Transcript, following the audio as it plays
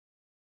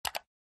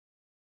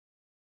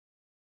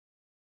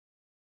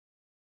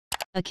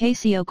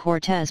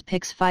Ocasio-Cortez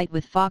picks fight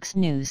with Fox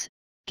News,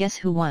 guess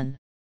who won?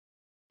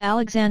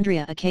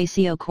 Alexandria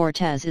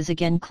Ocasio-Cortez is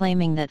again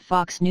claiming that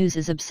Fox News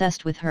is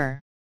obsessed with her.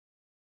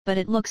 But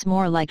it looks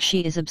more like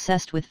she is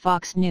obsessed with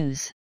Fox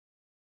News.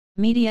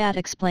 Mediaite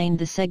explained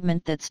the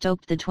segment that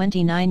stoked the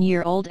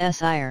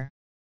 29-year-old's ire.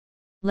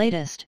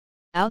 Latest,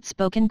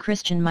 outspoken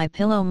Christian My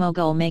Pillow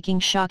mogul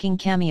making shocking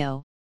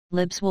cameo,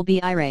 Libs will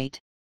be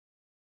irate.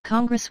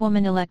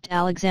 Congresswoman-elect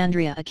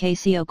Alexandria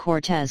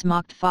Ocasio-Cortez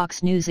mocked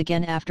Fox News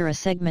again after a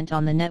segment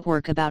on the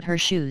network about her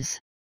shoes.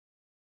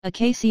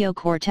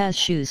 Ocasio-Cortez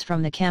shoes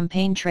from the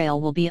campaign trail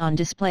will be on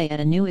display at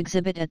a new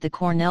exhibit at the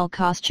Cornell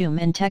Costume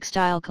and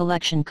Textile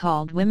collection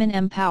called Women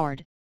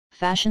Empowered,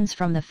 Fashions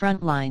from the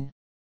Frontline.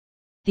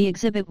 The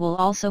exhibit will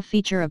also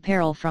feature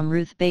apparel from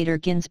Ruth Bader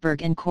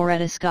Ginsburg and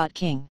Coretta Scott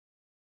King.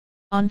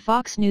 On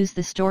Fox News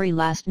The Story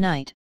last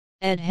night,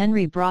 Ed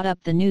Henry brought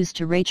up the news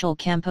to Rachel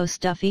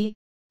Campos-Duffy,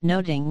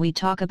 noting we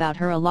talk about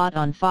her a lot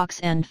on Fox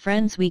and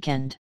Friends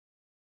Weekend.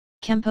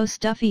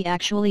 Campos-Duffy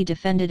actually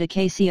defended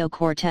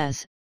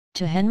Ocasio-Cortez,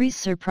 to Henry's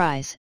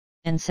surprise,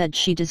 and said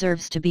she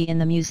deserves to be in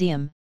the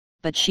museum,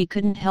 but she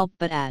couldn't help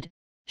but add,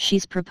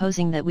 she's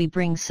proposing that we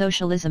bring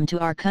socialism to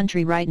our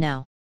country right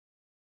now.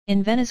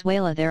 In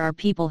Venezuela there are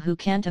people who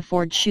can't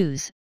afford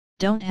shoes,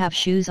 don't have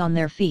shoes on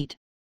their feet,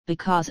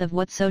 because of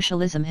what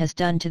socialism has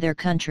done to their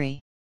country.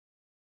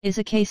 Is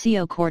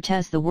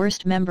Ocasio-Cortez the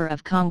worst member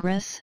of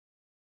Congress?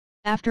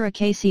 After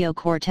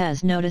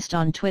Ocasio-Cortez noticed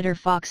on Twitter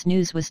Fox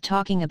News was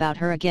talking about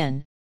her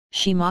again,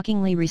 she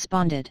mockingly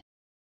responded.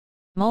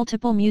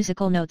 Multiple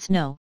musical notes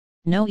no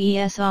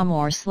es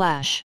amor /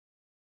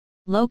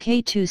 Lo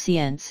que tú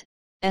sientes,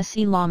 es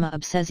llama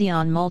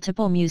obsesión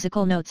multiple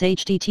musical notes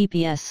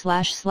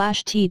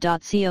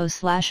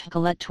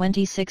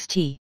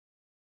https://t.co/Colette26t.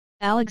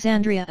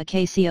 Alexandria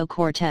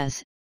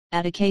Ocasio-Cortez,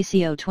 at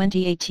Ocasio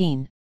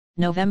 2018,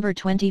 November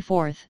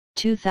 24,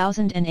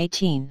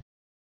 2018.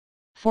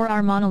 For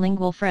our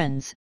monolingual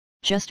friends,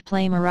 just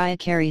play Mariah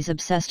Carey's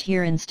Obsessed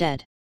here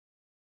instead.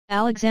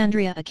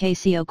 Alexandria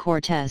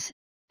Ocasio-Cortez,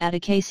 at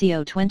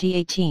Ocasio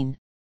 2018,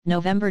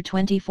 November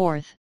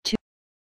 24,